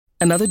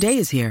Another day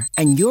is here,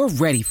 and you're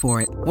ready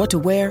for it. What to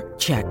wear?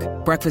 Check.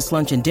 Breakfast,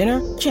 lunch, and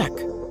dinner? Check.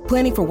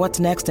 Planning for what's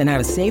next and how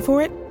to save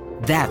for it?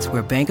 That's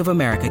where Bank of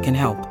America can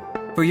help.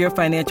 For your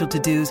financial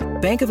to-dos,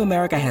 Bank of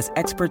America has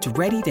experts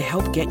ready to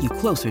help get you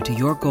closer to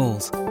your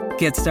goals.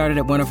 Get started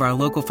at one of our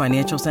local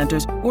financial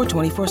centers or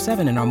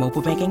 24/7 in our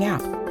mobile banking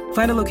app.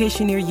 Find a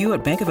location near you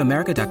at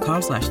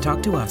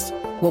bankofamerica.com/talktous.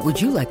 What would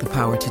you like the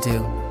power to do?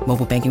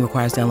 Mobile banking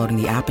requires downloading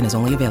the app and is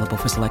only available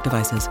for select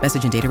devices.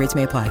 Message and data rates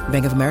may apply.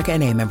 Bank of America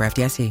N.A., member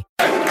FDIC.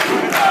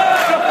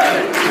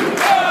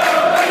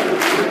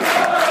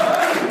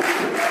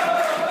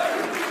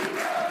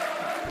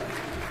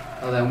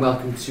 Hello and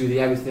welcome to the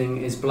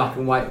Everything is Black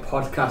and White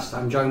podcast.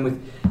 I'm joined with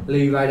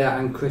Lee Ryder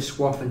and Chris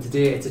Swaff, and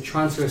today it's a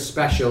transfer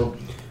special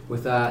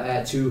with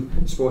two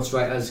sports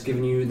writers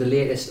giving you the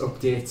latest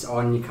updates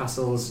on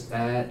Newcastle's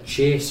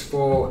chase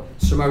for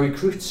summer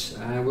recruits.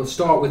 We'll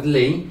start with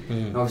Lee.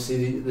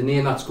 Obviously the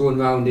name that's going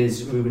around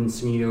is Ruben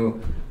Semedo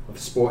of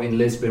Sporting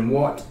Lisbon.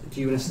 What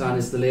do you understand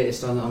is the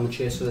latest on the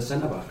chase for the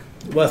centre-back?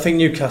 Well, I think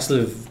Newcastle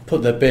have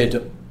put their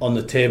bid on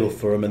the table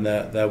for him, and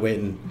they're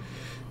waiting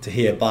to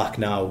hear back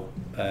now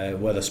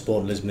whether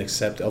Sporting Lisbon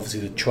accept it. Obviously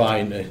they're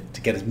trying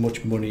to get as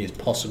much money as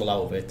possible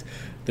out of it.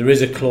 There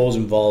is a clause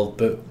involved,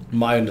 but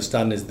my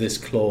understanding is this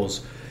clause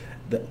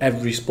that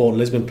every Sporting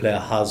Lisbon player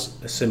has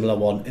a similar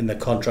one in their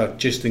contract,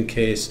 just in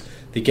case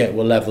they get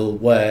to a level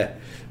where,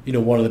 you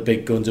know, one of the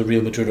big guns, a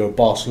Real Madrid or a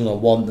Barcelona,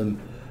 want them,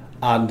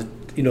 and,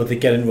 you know, they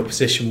get into a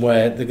position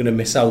where they're going to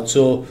miss out.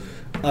 So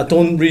I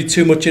don't read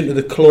too much into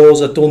the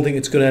clause. I don't think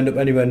it's going to end up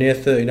anywhere near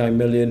 39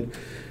 million.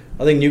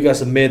 I think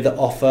Newcastle have made the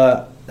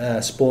offer.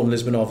 Sporting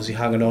Lisbon obviously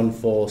hanging on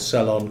for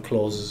sell-on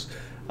clauses,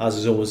 as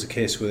is always the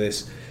case with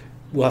this.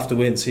 We'll have to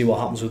wait and see what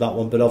happens with that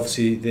one, but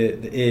obviously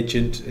the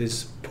agent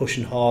is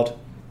pushing hard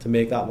to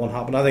make that one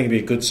happen. I think it'd be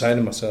a good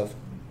signing myself.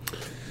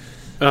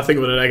 And I think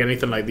with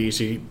anything like these,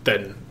 you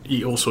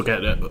also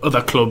get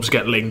other clubs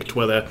get linked,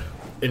 whether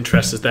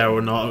interest is there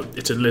or not.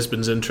 It's in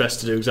Lisbon's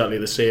interest to do exactly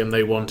the same.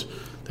 They want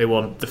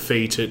the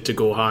fee to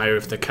go higher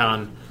if they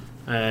can.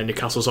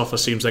 Newcastle's offer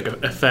seems like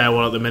a fair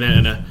one at the minute,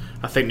 and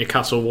I think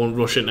Newcastle won't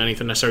rush into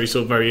anything necessarily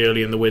so very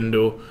early in the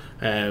window.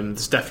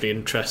 There's definitely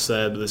interest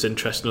there, but there's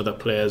interest in other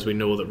players. We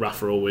know that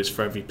Rafa always,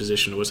 for every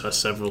position, always has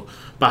several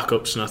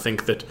backups, and I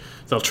think that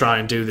they'll try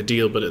and do the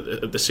deal, but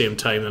at the same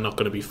time they're not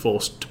going to be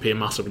forced to pay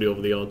massively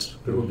over the odds.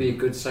 But it would be a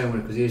good sign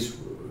because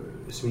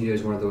Semedo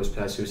is one of those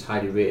players who's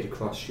highly rated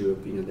across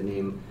Europe. You know, the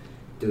name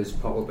does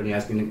pop up, and he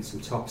has been linked to some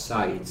top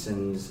sides,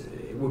 and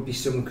it would be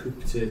some coup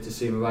to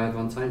see him arrive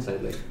on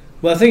Tyneside.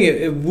 Well, I think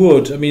it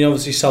would. I mean,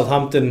 obviously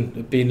Southampton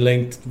have been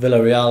linked.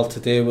 Villarreal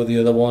today were the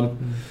other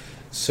one.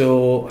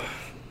 So,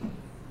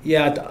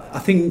 yeah, I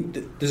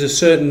think there's a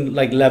certain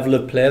level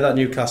of player that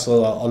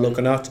Newcastle are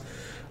looking at.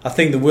 I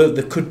think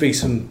there could be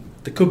some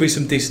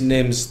decent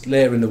names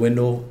later in the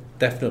window.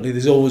 Definitely,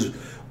 there's always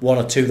one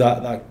or two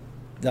that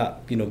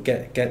you know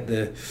get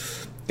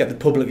the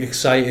public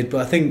excited. But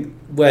I think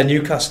where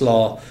Newcastle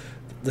are,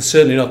 they're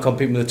certainly not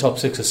competing with the top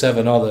 6 or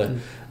 7, are they?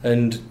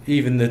 And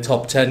even the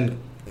top 10.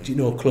 You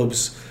know,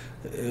 clubs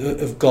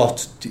have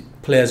got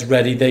players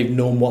ready. They've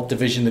known what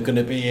division they're going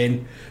to be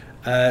in.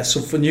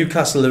 So for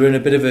Newcastle, they're in a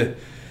bit of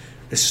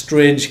a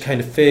strange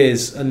kind of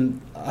phase, and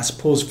I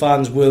suppose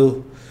fans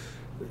they'll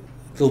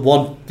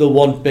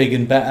want big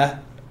and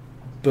better,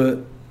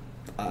 but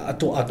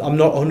I'm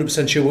not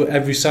 100% sure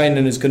every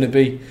signing is going to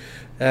be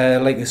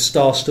like a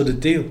star-studded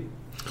deal.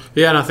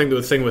 Yeah, and I think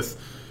the thing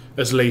with,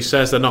 as Lee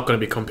says, they're not going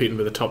to be competing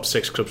with the top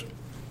 6 clubs.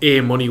 A,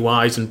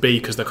 money-wise, and B,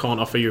 because they can't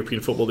offer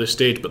European football this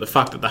stage. But the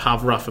fact that they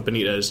have Rafa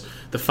Benitez,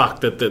 the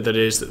fact that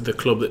is the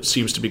club that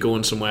seems to be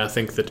going somewhere, I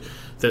think that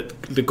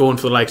they're going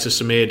for the likes of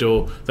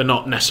Semedo. They're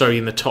not necessarily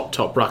in the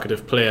top bracket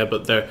of player,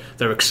 but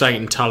they're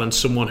exciting talent,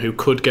 someone who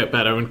could get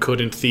better and could,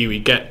 in theory,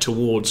 get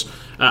towards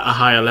a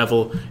higher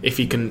level if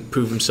he can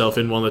prove himself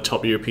in one of the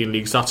top European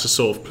leagues. That's the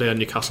sort of player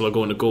Newcastle are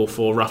going to go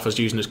for. Rafa's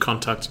using his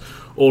contacts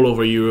all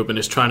over Europe and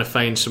is trying to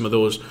find some of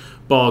those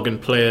bargain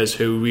players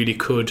who really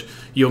could,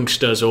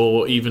 youngsters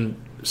or even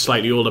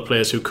slightly older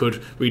players who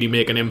could really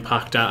make an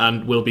impact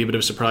and will be a bit of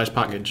a surprise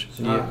package.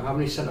 So how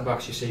many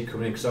centre-backs you see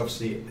coming in? Because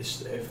obviously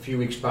a few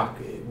weeks back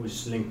it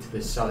was linked to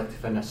the Celtic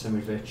defender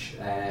Simovic,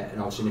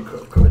 and also a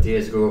couple of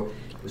days ago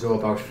it was all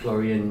about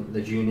Florian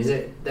Lejeune. Is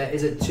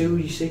it 2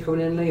 you see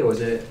coming in, Lee, or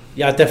is it?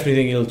 Yeah, I definitely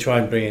think he'll try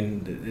and bring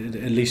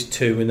in at least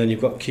 2, and then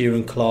you've got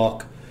Kieran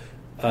Clark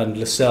and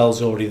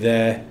Lascelles already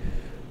there.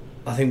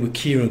 I think with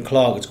Kieran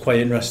Clark it's quite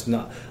interesting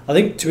that I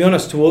think, to be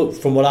honest,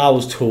 from what I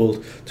was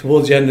told,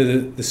 towards the end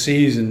of the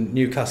season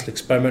Newcastle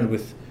experimented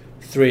with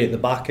 3 at the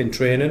back in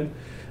training,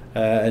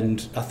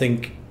 and I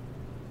think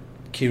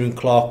Kieran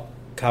Clark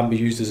can be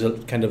used as a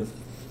kind of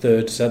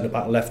third centre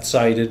back, left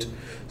sided,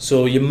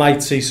 so you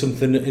might see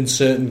something in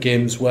certain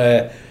games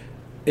where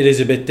it is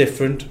a bit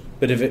different,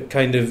 but if it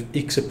kind of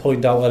ekes a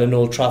point out at an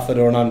Old Trafford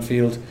or an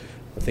Anfield,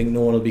 I think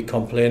no one will be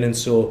complaining.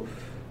 So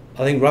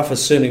I think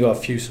Rafa's certainly got a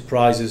few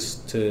surprises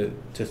to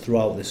throw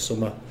out this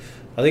summer.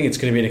 I think it's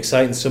going to be an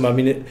exciting summer. I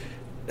mean,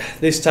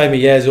 this time of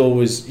year is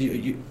always,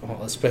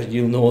 especially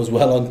you'll know as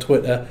well on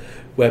Twitter,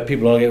 where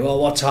people are like, well,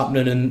 what's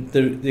happening, and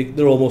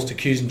they're almost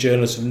accusing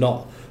journalists of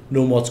not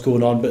knowing what's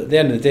going on. But at the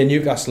end of the day,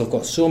 Newcastle have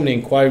got so many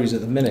inquiries at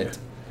the minute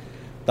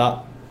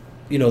that,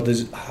 you know,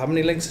 there's how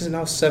many links is it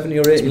now? 70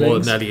 or 80 it's more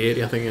links? than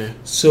 80, I think, yeah.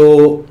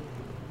 So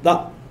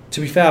that,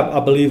 to be fair, I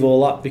believe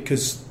all that,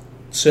 because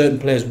certain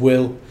players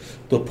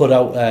they'll put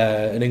out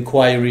an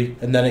inquiry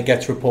and then it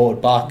gets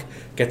reported back,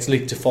 gets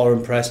leaked to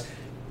foreign press.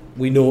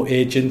 We know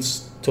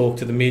agents talk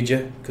to the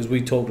media because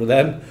we talk to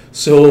them.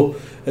 So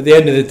at the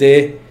end of the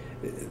day,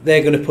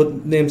 they're going to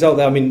put names out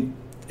there. I mean,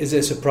 is it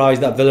a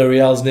surprise that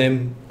Villarreal's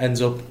name ends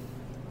up,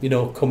 you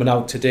know, coming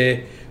out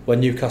today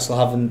when Newcastle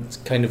haven't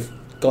kind of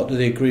got to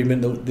the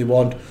agreement that they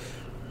want?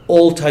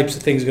 All types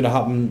of things are going to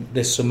happen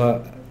this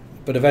summer,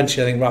 but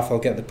eventually I think Rafa will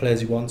get the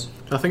players he wants.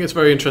 I think it's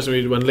very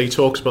interesting when Lee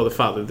talks about the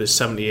fact that there's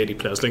 70-80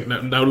 players. Like,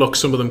 now look,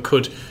 some of them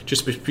could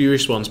just be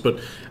spurious ones, but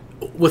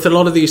with a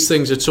lot of these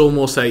things, it's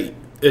almost like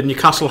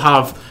Newcastle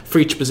have, for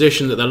each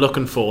position that they're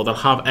looking for, they'll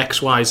have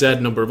X, Y, Z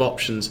number of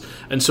options,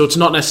 and so it's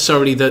not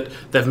necessarily that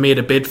they've made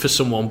a bid for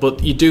someone,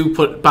 but you do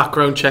put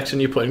background checks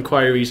and you put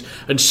inquiries,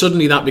 and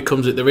suddenly that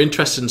becomes it. They're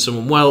interested in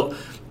someone. Well,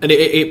 and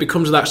it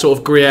becomes that sort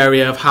of grey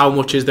area of how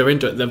much is their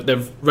interest.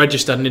 They've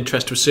registered an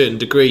interest to a certain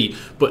degree,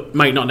 but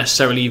might not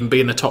necessarily even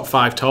be in the top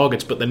 5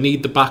 targets, but they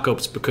need the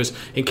backups because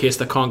in case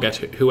they can't get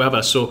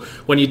whoever. So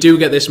when you do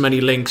get this many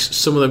links,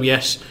 some of them,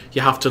 yes,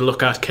 you have to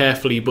look at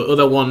carefully, but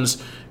other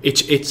ones,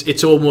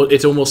 it's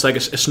almost like a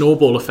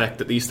snowball effect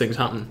that these things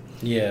happen.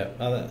 Yeah,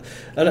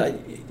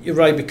 and you're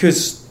right,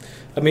 because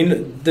I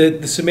mean the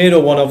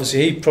Semedo one,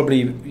 obviously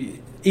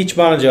each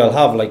manager will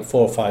have like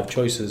 4 or 5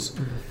 choices.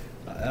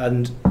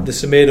 And the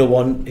Semedo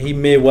one, he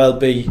may well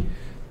be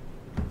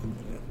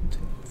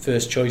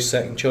first choice,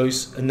 second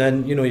choice, and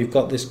then, you know, you've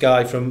got this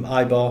guy from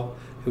Eibar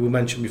who we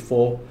mentioned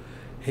before.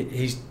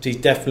 He's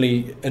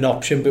definitely an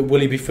option, but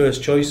will he be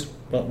first choice?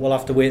 But we'll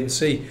have to wait and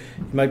see.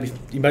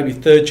 He might be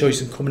third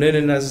choice and coming in,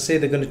 and as I say,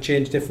 they're going to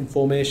change different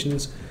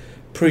formations.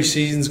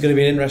 Pre-season's going to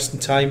be an interesting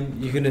time.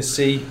 You're going to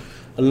see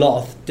a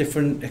lot of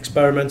different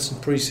experiments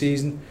in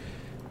pre-season.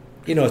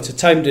 You know, it's a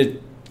time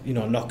to, you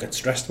know, not get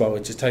stressed about it.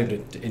 It's a time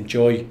to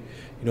enjoy,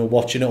 you know,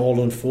 watching it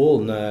all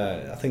unfold, and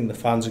I think the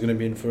fans are going to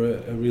be in for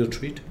a real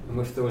treat. And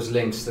with those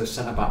links, those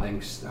centre-back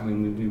links, I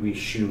mean, we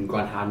assume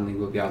Grant Hanley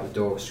will be out the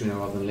door sooner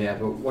rather than later,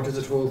 but what does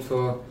it hold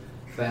for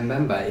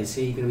Mbemba? Is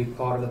he going to be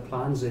part of the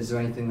plans? Is there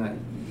anything that,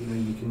 you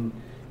know, you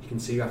can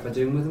see Rafa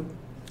doing with him?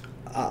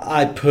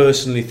 I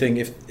personally think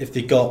if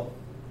they got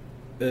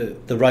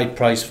the right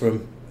price for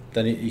him,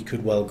 then he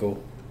could well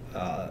go.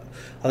 I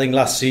think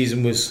last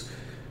season was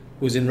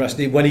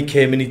interesting. When he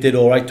came in, he did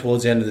all right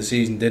towards the end of the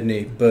season, didn't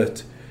he?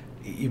 But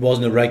he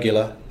wasn't a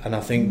regular, and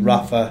I think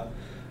Rafa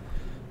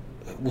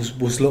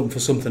was looking for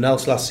something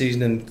else last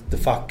season, and the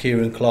fact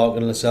Kieran Clark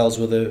and Lascelles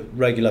were the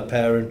regular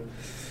pairing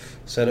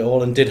said it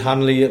all. And did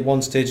Hanley at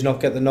one stage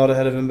not get the nod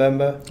ahead of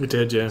Mbemba? He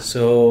did, yeah.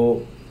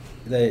 So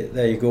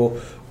there you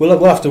go.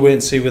 We'll have to wait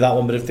and see with that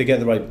one, but if they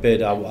get the right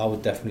bid, I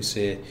would definitely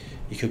say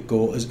he could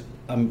go.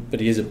 But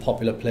he is a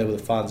popular player with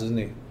the fans, isn't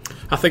he?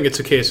 I think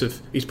it's a case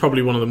of he's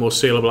probably one of the most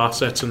saleable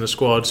assets in the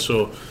squad,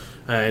 so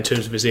in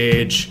terms of his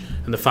age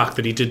and the fact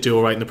that he did do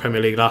all right in the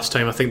Premier League last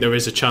time, I think there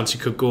is a chance he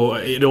could go.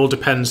 It all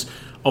depends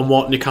on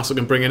what Newcastle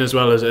can bring in, as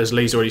well. As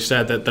Lee's already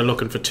said, that they're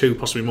looking for 2,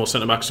 possibly more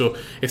centre-backs, so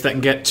if they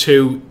can get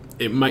 2,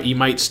 he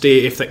might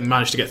stay. If they can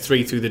manage to get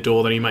 3 through the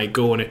door, then he might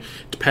go, and it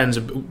depends.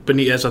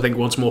 Benitez, I think,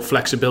 wants more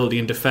flexibility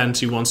in defence.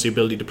 He wants the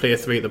ability to play a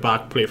 3 at the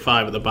back, play a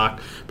 5 at the back,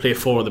 play a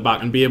 4 at the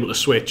back, and be able to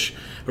switch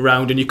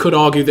around. And you could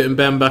argue that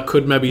Mbemba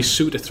could maybe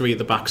suit a 3 at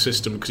the back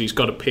system because he's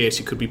got a pace.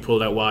 He could be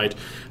pulled out wide,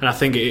 and I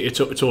think it's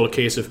all a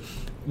case of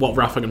what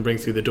Rafa can bring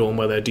through the door and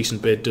whether a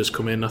decent bid does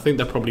come in. I think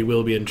there probably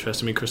will be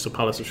interest. I mean, Crystal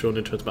Palace have shown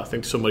interest, but I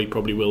think somebody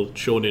probably will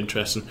show an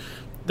interest, and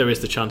there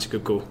is the chance he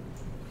could go.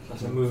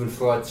 So moving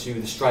forward to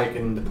the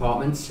striking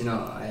departments, you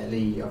know,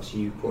 Lee,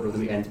 obviously you put over the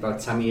weekend about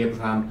Tammy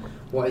Abraham.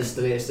 What is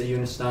the latest that you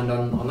understand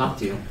on that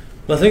deal?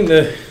 Well, I think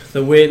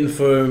they're waiting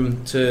for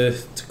him to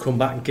come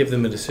back and give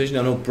them a decision.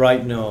 I know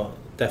Brighton are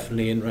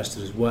definitely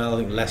interested as well.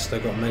 I think Leicester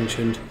got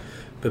mentioned,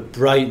 but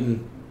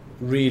Brighton,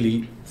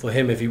 really, for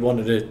him, if he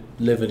wanted to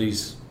live at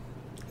his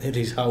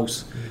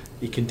house,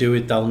 he can do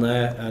it down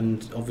there.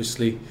 And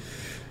obviously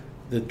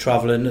the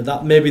travelling,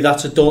 maybe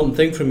that's a daunting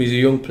thing for him. He's a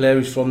young player,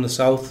 he's from the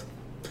south.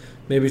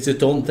 Maybe it's a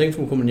daunting thing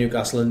from coming to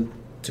Newcastle. And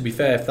to be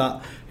fair,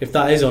 if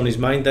that is on his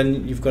mind,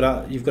 then you've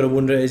got to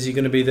wonder, is he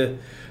going to be the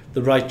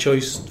right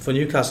choice for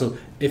Newcastle?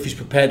 If he's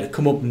prepared to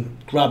come up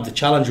and grab the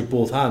challenge with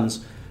both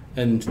hands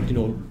and, you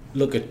know,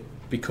 look at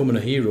becoming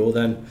a hero,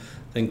 then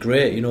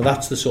great. You know,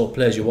 that's the sort of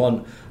players you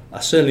want.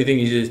 I certainly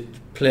think he's a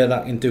player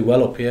that can do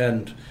well up here,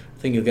 and I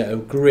think he'll get a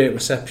great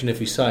reception if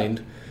he's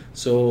signed.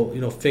 So, you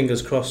know,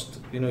 fingers crossed,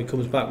 you know, he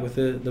comes back with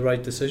the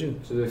right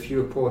decision. So there are a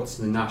few reports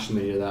in the national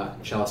media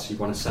that Chelsea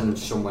want to send him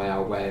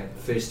somewhere where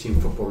first team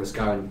football is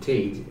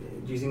guaranteed.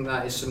 Do you think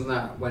that is something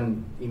that,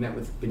 when he met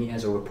with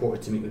Benitez, or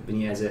reported to meet with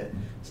Benitez at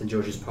St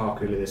George's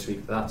Park earlier this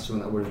week, that's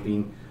something that would have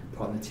been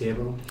put on the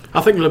table?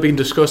 I think it will have been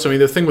discussed. I mean,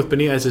 the thing with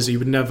Benitez is he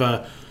would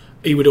never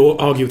he would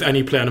argue with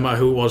any player, no matter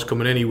who it was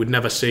coming in, he would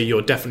never say,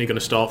 you're definitely going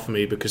to start for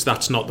me, because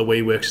that's not the way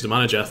he works as a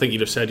manager. I think he'd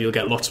have said, you'll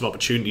get lots of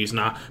opportunities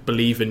and I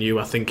believe in you,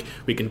 I think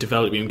we can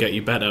develop you and get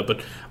you better.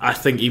 But I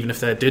think even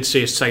if they did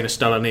say sign a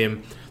stellar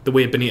name, the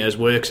way Benitez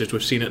works is,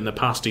 we've seen it in the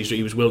past,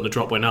 he was willing to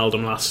drop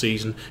Wijnaldum last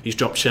season, he's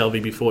dropped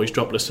Shelvey before, he's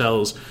dropped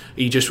Lascelles.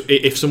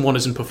 If someone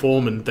isn't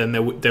performing, then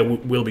there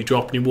will be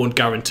dropped, and he won't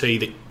guarantee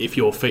that if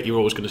you're fit you're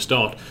always going to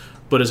start.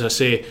 But as I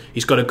say,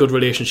 he's got a good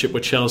relationship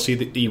with Chelsea.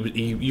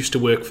 He used to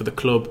work for the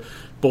club,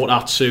 bought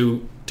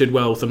Atsu, did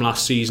well with them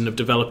last season, have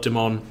developed him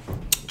on.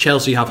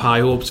 Chelsea have high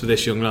hopes for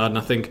this young lad, and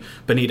I think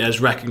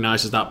Benitez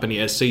recognises that.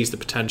 Benitez sees the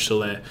potential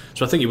there.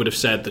 So I think he would have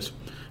said that,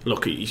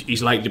 look,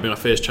 he's likely to be my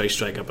first choice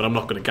striker, but I'm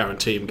not going to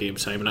guarantee him game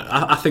time. And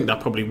I think that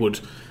probably would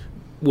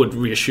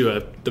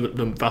reassure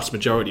the vast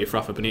majority if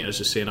Rafa Benitez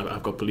is saying,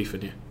 I've got belief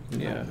in you.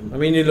 Yeah, I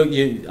mean,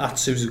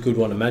 Atsu's a good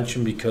one to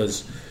mention,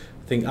 because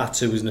I think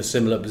Atsu was in a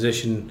similar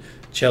position.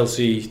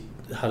 Chelsea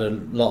had a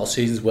lot of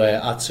seasons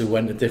where Atsu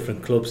went to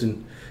different clubs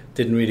and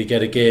didn't really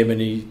get a game, and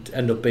he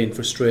ended up being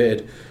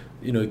frustrated.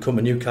 He come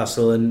to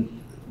Newcastle,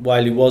 and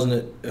while he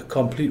wasn't a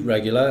complete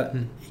regular,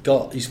 he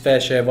got his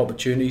fair share of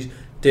opportunities,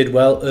 did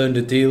well, earned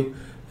a deal,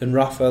 and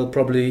Rafael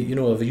probably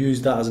have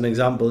used that as an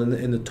example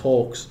in the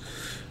talks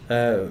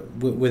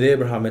with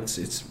Abraham.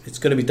 It's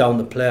going to be down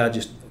the player. I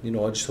just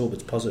hope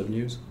it's positive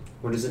news.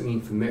 What does it mean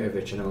for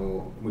Mitrovic? I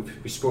know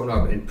we've spoken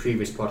about it in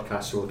previous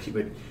podcasts, so we'll keep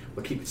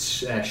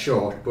it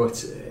short.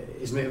 But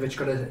is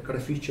Mitrovic got a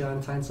future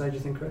on Tyneside, do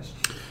you think, Chris?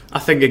 I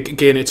think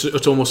again it's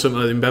almost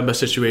similar to the Mbemba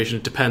situation.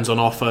 It depends on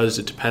offers.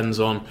 It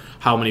depends on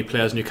how many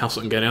players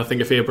Newcastle can get. I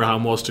think if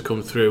Abraham was to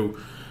come through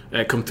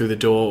the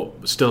door,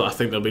 still I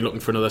think they'll be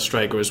looking for another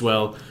striker as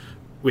well.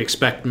 We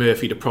expect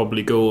Murphy to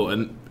probably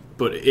go,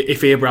 but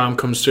if Abraham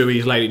comes through,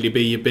 he's likely to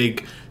be a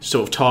big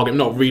sort of target,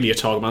 not really a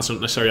target man, that's not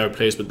necessarily how he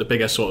plays, but the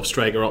bigger sort of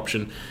striker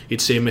option.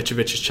 You'd say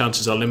Mitrovic's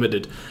chances are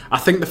limited. I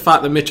think the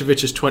fact that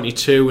Mitrovic is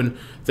 22 and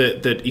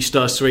that he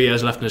still has 3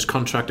 years left in his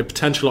contract, a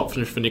potential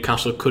option for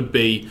Newcastle could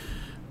be,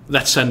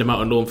 let's send him out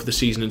on loan for the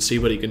season and see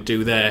what he can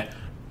do there.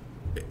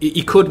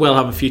 He could well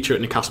have a future at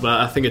Newcastle, but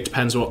I think it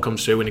depends on what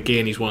comes through, and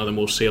again, he's one of the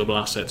most saleable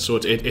assets, so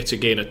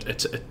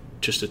it's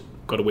just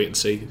got to wait and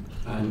see.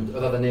 And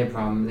other than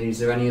Abraham, is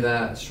there any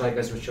other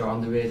strikers which are on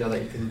the radar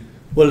that you can?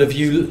 Well, if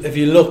you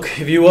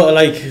were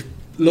to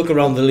look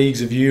around the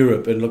leagues of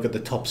Europe and look at the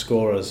top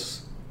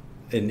scorers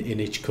in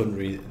each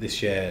country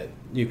this year,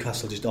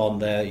 Newcastle just aren't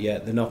there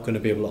yet. They're not going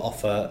to be able to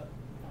offer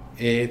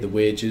A, the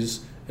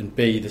wages, and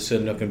B, they're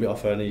certainly not going to be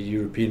offering any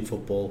European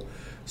football.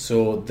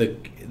 So they're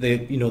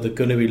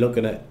going to be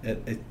looking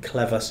at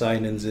clever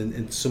signings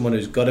and someone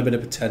who's got a bit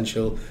of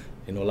potential,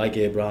 like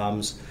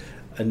Abraham's,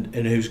 and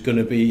who's going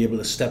to be able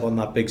to step on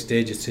that big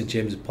stage at St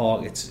James's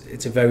Park.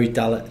 It's a very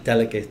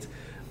delicate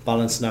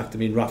balancing act. I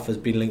mean, Rafa's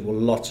been linked with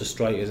lots of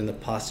strikers in the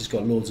past. He's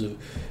got loads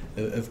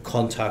of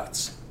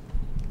contacts.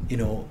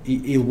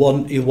 He'll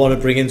want to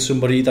bring in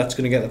somebody that's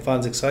going to get the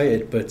fans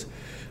excited, but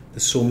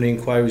there's so many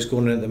inquiries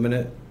going in at the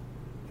minute.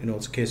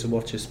 It's a case of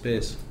watch your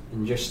space.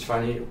 And just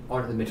finally,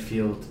 onto the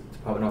midfield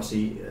department,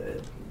 obviously,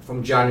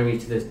 from January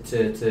to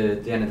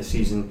the end of the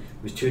season,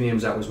 there was 2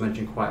 names that was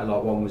mentioned quite a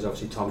lot. One was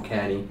obviously Tom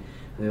Kearney,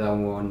 and the other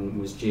one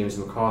was James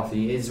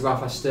McCarthy. Is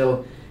Rafa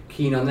still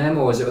keen on them,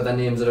 or is it other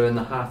names that are in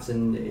the hat,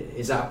 and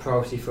is that a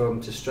priority for him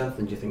to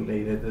strengthen, do you think,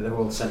 Lee, the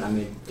whole centre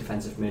mid,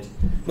 defensive mid?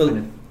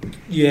 Well,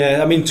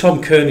 yeah, I mean,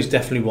 Tom Kearney's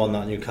definitely one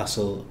that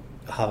Newcastle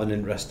have an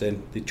interest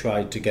in. They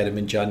tried to get him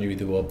in January,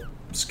 they were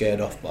scared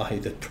off by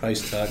the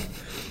price tag.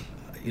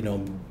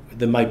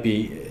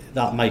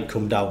 That might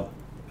come down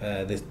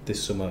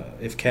this summer.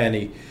 If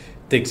Kearney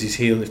digs his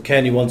heel, if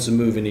Kearney wants to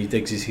move and he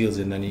digs his heels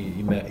in, then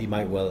he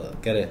might well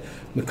get it.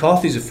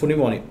 McCarthy's a funny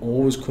one. He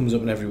always comes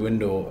up in every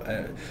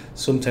window.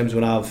 Sometimes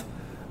when I've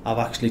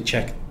actually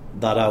checked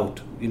that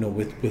out,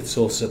 with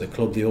sources at the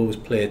club, they always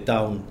play it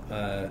down.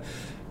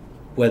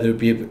 Whether it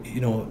be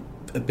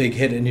a big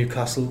hit in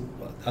Newcastle,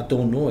 I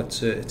don't know.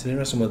 It's an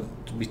interesting one.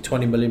 It'll be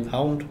 £20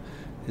 million.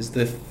 Is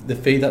the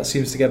fee that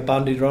seems to get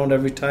bandied around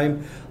every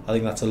time. I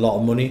think that's a lot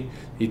of money.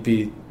 He'd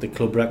be the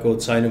club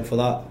record signing for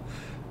that.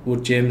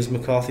 Would James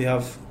McCarthy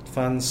have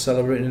fans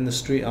celebrating in the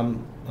street?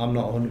 I'm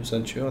not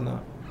 100% sure on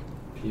that.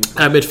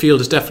 Midfield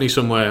is definitely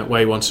somewhere where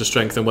he wants to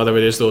strengthen, whether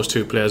it is those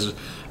 2 players,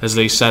 as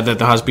Lee said, that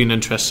there has been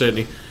interest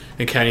certainly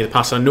in Kearney in the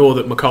past. I know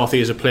that McCarthy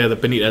is a player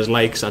that Benitez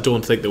likes. I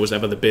don't think there was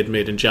ever the bid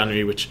made in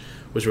January, which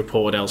was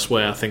reported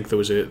elsewhere. I think there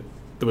was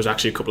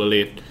actually a couple of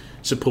late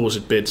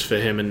supposed bids for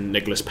him and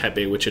Nicolas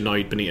Pepe, which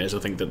annoyed Benitez. I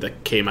think that they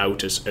came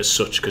out as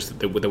such because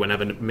they were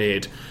never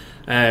made.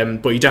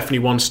 But he definitely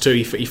wants to.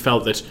 He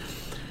felt that,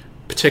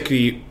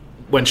 particularly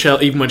when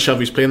Shelvey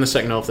was playing the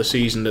second half of the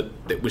season, that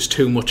it was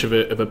too much of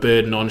a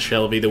burden on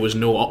Shelvey. There was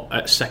no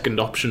second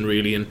option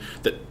really, and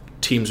that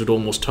teams would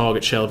almost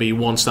target Shelvey. He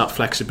wants that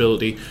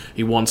flexibility.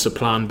 He wants a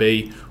plan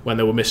B. When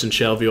they were missing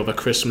Shelvey over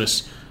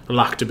Christmas,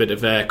 lacked a bit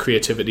of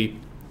creativity.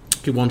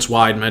 wants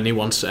wide men, he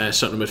wants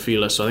central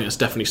midfielder, so I think that's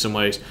definitely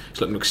somewhere he's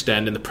looking to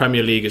extend. In the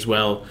Premier League as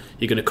well,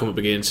 you're going to come up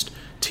against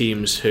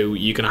teams who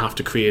you're going to have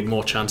to create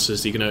more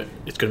chances. It's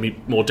going to be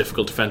more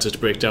difficult defences to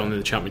break down in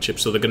the Championship,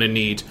 so they're going to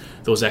need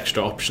those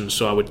extra options.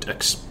 So I would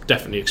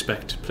definitely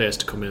expect players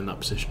to come in that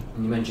position.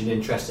 And you mentioned an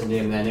interesting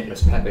name there,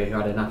 Nicolas Pepe, who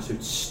had an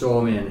absolute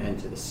storming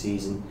into the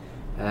season.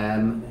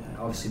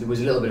 Obviously there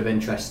was a little bit of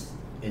interest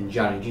in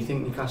January. Do you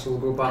think Newcastle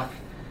will go back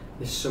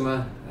this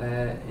summer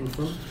in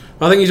front?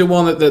 I think he's a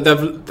one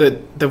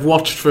that they've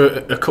watched for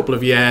a couple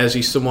of years.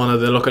 He's someone that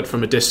they look at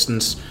from a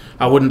distance.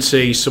 I wouldn't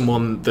say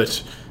someone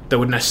that they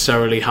would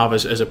necessarily have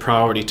as a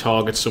priority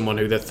target, someone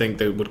who they think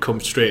they would come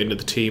straight into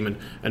the team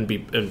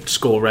and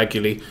score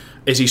regularly.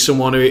 Is he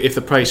someone who, if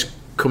the price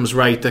comes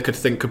right, they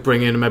could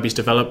bring in and maybe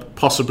develop?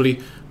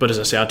 Possibly, but as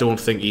I say, I don't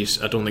think he's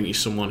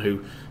someone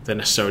who they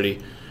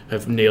necessarily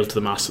have nailed to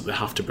the mast that they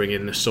have to bring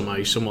in this summer.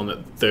 He's someone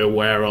that they're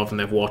aware of and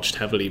they've watched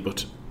heavily,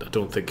 but I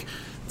don't think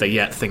they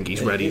yet think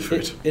he's ready for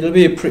it. It'll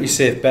be a pretty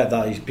safe bet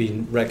that he's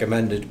been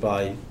recommended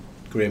by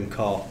Graham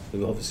Carr,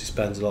 who obviously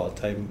spends a lot of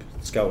time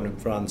scouting in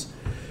France.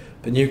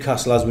 But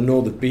Newcastle, as we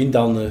know, they've been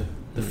down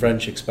the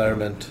French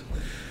experiment,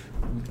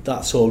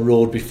 that sort of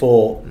road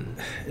before,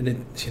 and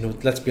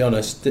it, let's be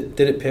honest, did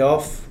it pay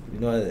off?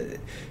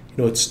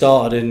 It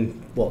started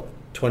in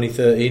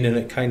 2013 and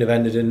it kind of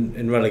ended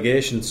in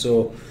relegation.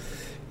 So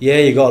yeah,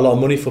 you got a lot of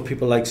money for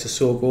people like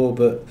Sissoko,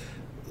 but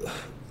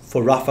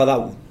for Rafa,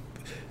 that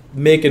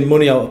making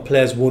money out of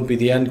players won't be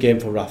the end game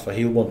for Rafa.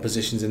 He'll want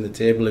positions in the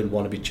table. He'll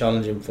want to be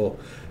challenging for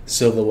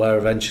silverware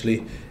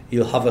eventually.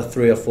 He'll have a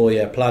 3 or 4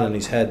 year plan in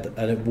his head,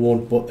 and it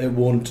won't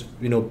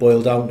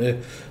boil down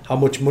to how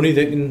much money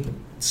they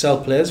can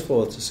sell players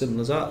for. It's as simple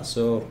as that.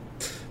 So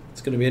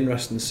it's going to be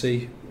interesting to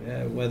see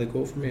where they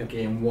go from here.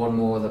 Again, one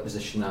more other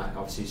position that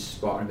obviously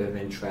sparked a bit of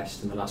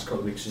interest in the last couple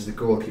of weeks is the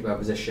goalkeeper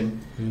position.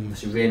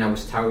 Obviously Reina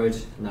was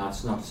touted. No,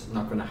 it's not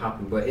going to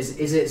happen. But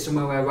is it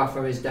somewhere where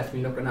Rafa is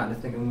definitely looking at and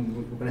thinking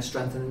we're going to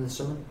strengthen in the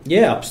summer?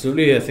 Yeah,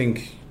 absolutely. I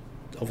think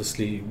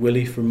obviously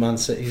Willie from Man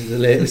City is the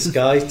latest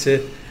guy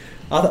to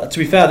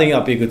be fair, I think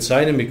that'd be a good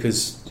signing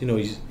because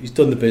he's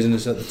done the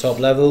business at the top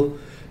level.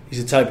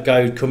 He's the type of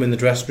guy who'd come in the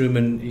dressing room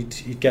and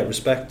he'd get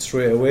respect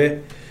straight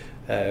away.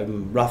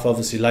 Rafa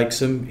obviously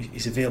likes him.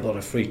 He's available on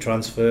a free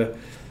transfer,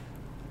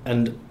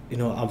 and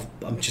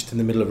I'm just in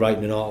the middle of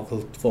writing an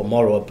article for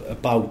tomorrow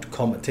about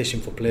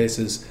competition for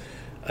places,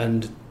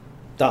 and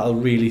that'll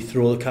really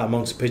throw the cat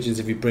amongst the pigeons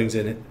if he brings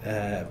in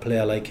a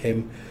player like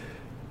him.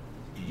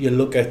 You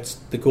look at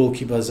the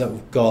goalkeepers that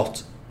we've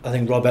got. I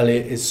think Rob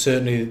Elliott is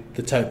certainly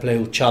the type of player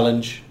who'll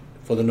challenge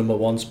for the number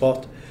 1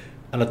 spot,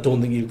 and I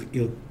don't think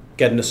he'll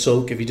get in a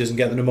sulk if he doesn't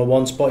get the number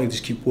 1 spot. He'll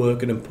just keep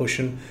working and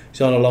pushing. He's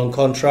on a long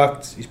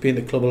contract. He's been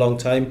at the club a long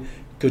time.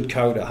 Good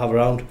character to have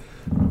around.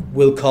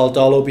 Will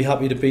Caldolo be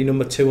happy to be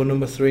number 2 or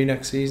number 3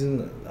 next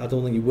season? I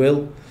don't think he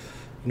will.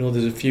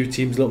 There's a few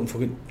teams looking for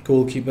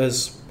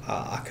goalkeepers.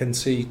 I can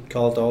see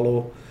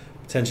Caldolo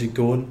potentially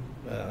going.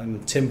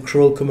 Tim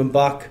Krul coming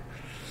back.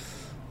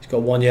 He's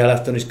got 1 year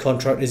left on his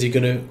contract. Is he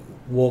going to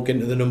walk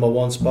into the number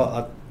 1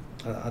 spot?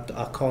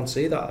 I can't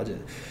see that.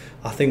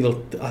 I think they'll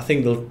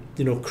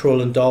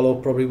Krul and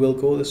Darlow probably will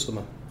go this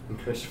summer. And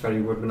Chris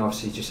Ferry-Woodman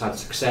obviously just had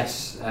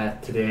success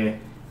today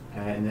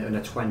in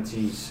the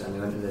 20s, and they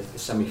went to the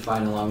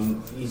semi-final,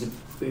 and he's a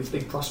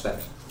big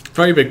prospect.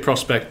 Very big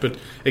prospect, but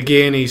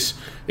again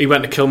he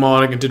went to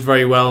Kilmarnock and did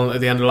very well at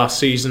the end of last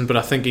season, but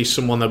I think he's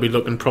someone they'll be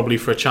looking probably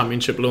for a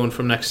championship loan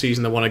from next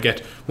season. They want to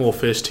get more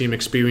first team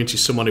experience.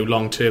 He's someone who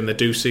long term they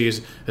do see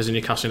as a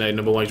Newcastle United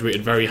number 1. He's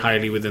rated very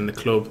highly within the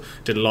club,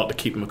 did a lot to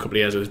keep him a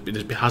couple of years.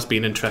 There has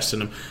been interest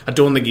in him. I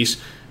don't think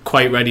he's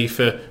quite ready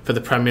for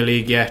the Premier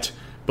League yet,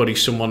 but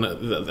he's someone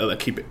that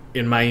keep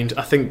in mind.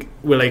 I think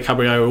Willie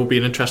Caballero will be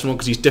an interesting one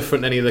because he's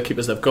different than any of the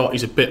keepers they've got.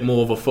 He's a bit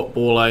more of a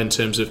footballer in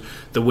terms of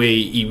the way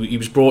he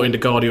was brought into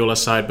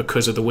Guardiola's side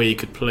because of the way he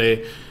could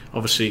play.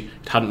 Obviously,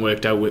 it hadn't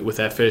worked out with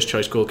their first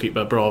choice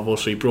goalkeeper, Bravo,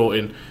 so he brought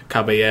in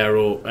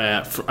Caballero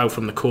out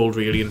from the cold,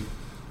 really.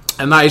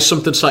 And that is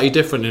something slightly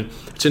different. And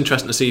it's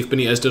interesting to see if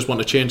Benitez does want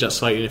to change that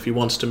slightly, and if he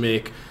wants to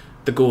make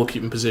the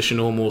goalkeeping position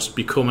almost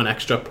become an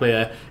extra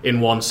player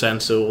in one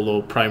sense,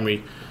 although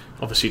primary,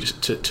 obviously,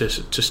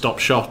 to stop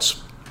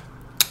shots.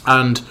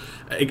 And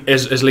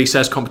as Lee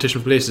says, competition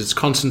for places, it's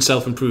constant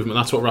self-improvement.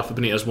 That's what Rafa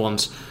Benitez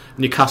wants.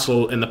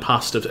 Newcastle in the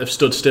past have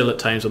stood still at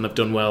times when they've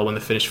done well. When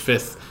they finished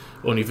 5th,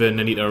 only Vernon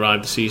Anita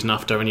arrived the season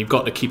after, and you've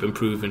got to keep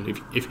improving.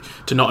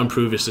 If to not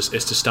improve is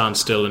to stand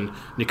still, and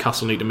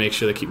Newcastle need to make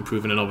sure they keep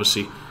improving and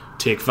obviously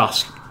take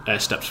vast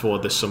steps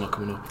forward this summer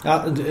coming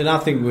up. And I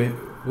think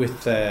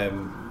with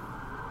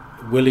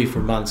Willie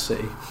from Man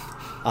City,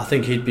 I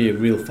think he'd be a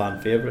real fan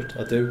favourite.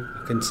 I do.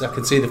 I can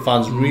see the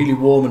fans really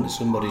warming to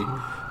somebody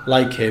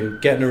like him,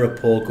 getting a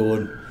rapport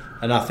going,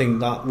 and I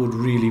think that would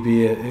really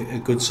be a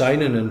good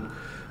signing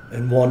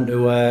and one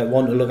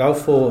to look out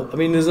for. I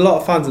mean, there's a lot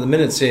of fans at the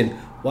minute saying,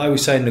 "Why are we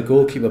signing a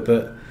goalkeeper?"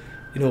 But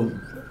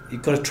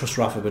you've got to trust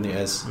Rafa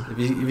Benitez.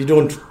 If you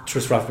don't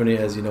trust Rafa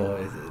Benitez,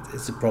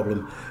 it's a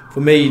problem.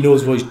 For me, he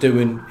knows what he's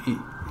doing.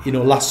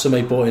 Last summer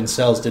he bought in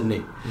Sells, didn't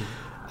he?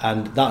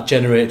 and that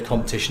generated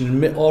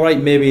competition. And all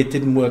right, maybe it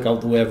didn't work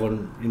out the way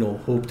everyone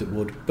hoped it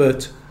would,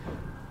 but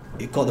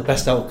it got the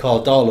best out of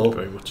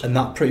Cardalo, and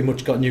that pretty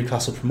much got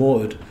Newcastle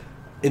promoted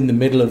in the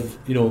middle of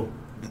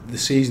the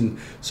season.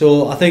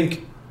 So I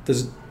think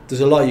there's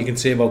a lot you can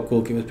say about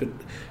goalkeepers, but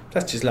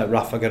let's just let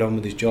Rafa get on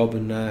with his job,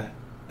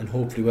 and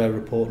hopefully we're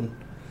reporting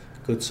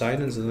good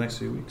signings in the next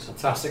few weeks.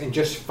 Fantastic. And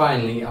just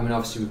finally, I mean,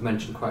 obviously we've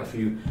mentioned quite a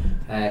few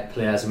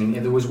players. I mean,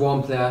 if there was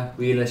one player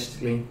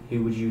realistically,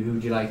 who would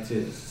you like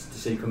to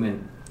see come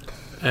in?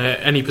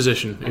 Any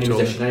position. Any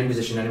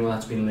position, anyone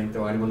that's been linked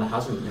or anyone that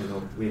hasn't,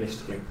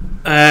 realistically.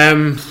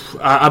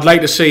 I'd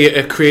like to see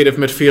a creative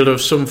midfielder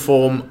of some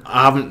form.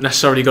 I haven't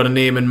necessarily got a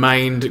name in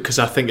mind because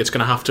I think it's going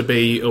to have to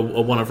be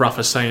one of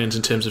Rafa's signings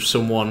in terms of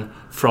someone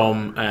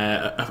from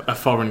a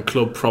foreign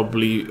club,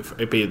 probably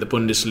be it the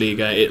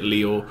Bundesliga,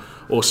 Italy or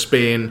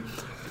Spain.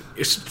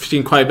 I've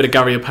seen quite a bit of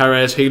Gary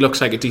Perez. He looks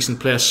like a decent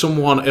player.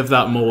 Someone of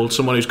that mould,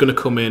 someone who's going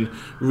to come in,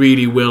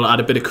 really will add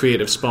a bit of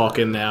creative spark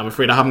in there. I'm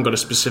afraid I haven't got a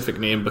specific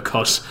name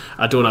because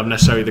I don't have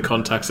necessarily the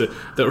contacts that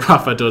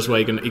Rafa does where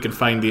he can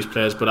find these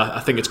players, but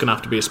I think it's going to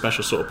have to be a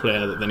special sort of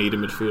player that they need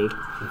in midfield.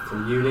 For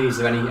you, Lee, is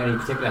there any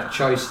particular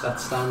choice that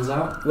stands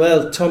out?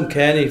 Well, Tom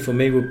Kearney for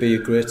me would be a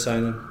great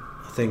signing.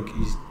 I think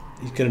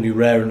he's going to be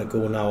raring to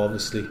go now,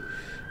 obviously.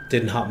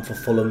 Didn't happen for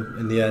Fulham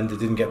in the end. He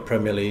didn't get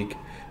Premier League.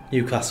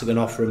 Newcastle can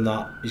offer him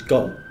that. He's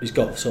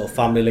got sort of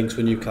family links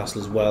with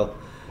Newcastle as well.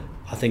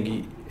 I think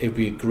he'd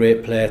be a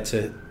great player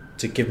to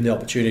give him the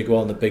opportunity to go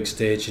out on the big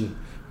stage and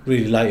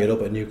really light it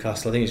up at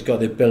Newcastle. I think he's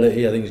got the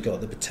ability. I think he's got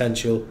the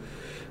potential,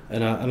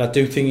 and I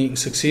do think he can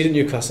succeed at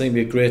Newcastle. I think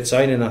it'd be a great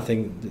signing. I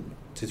think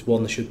it's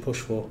one they should push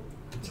for.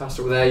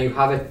 Fantastic. Well, there you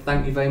have it.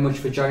 Thank you very much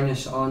for joining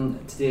us on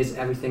today's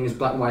Everything is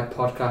Black and White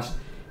podcast.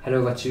 Head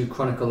over to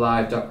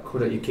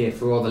chroniclelive.co.uk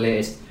for all the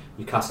latest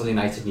Newcastle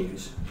United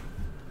news.